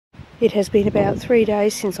It has been about 3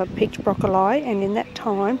 days since I picked broccoli, and in that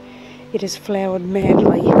time it has flowered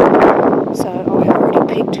madly. So I have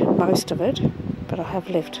already picked most of it, but I have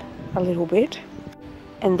left a little bit.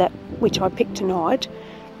 And that which I picked tonight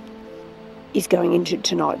is going into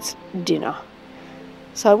tonight's dinner.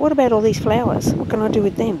 So what about all these flowers? What can I do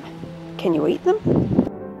with them? Can you eat them?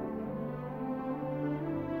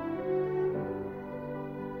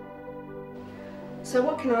 So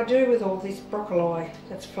what can I do with all this broccoli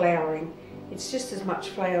that's flowering? It's just as much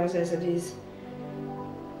flowers as it is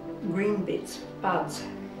green bits, buds.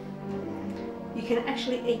 You can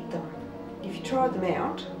actually eat them. If you try them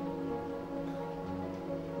out,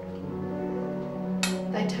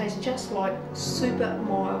 they taste just like super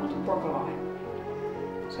mild broccoli.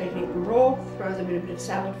 So you can eat them raw, throw them in a bit of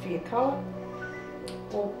salad for your colour,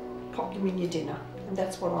 or pop them in your dinner, and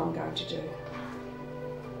that's what I'm going to do.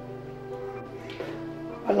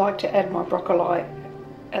 I like to add my broccoli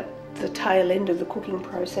at the tail end of the cooking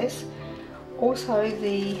process. Also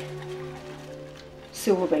the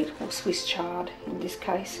silver beet, or Swiss chard in this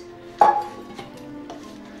case.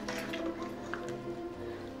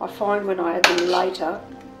 I find when I add them later,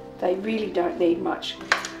 they really don't need much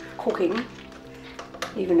cooking.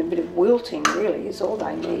 Even a bit of wilting really is all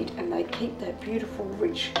they need, and they keep that beautiful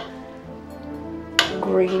rich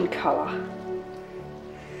green colour.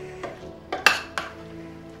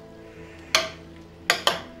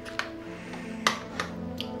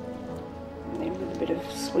 Bit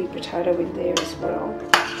of sweet potato in there as well.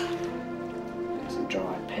 Some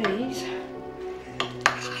dried peas.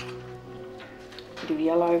 Bit of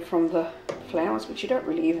yellow from the flowers, which you don't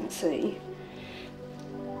really even see.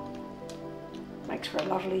 Makes for a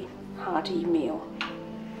lovely hearty meal.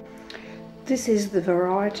 This is the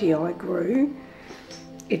variety I grew.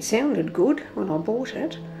 It sounded good when I bought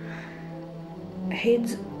it.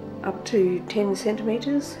 Heads up to 10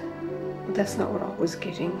 centimetres. But that's not what I was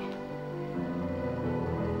getting.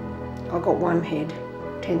 I got one head,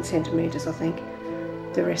 10 centimetres I think.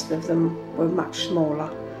 The rest of them were much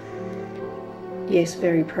smaller. Yes,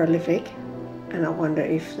 very prolific, and I wonder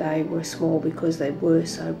if they were small because they were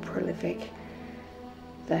so prolific.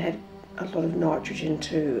 They had a lot of nitrogen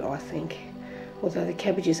too, I think, although the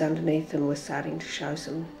cabbages underneath them were starting to show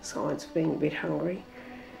some signs of being a bit hungry.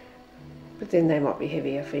 But then they might be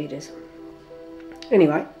heavier feeders.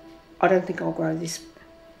 Anyway, I don't think I'll grow this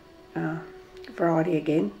variety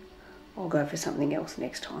again. I'll go for something else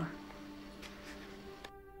next time.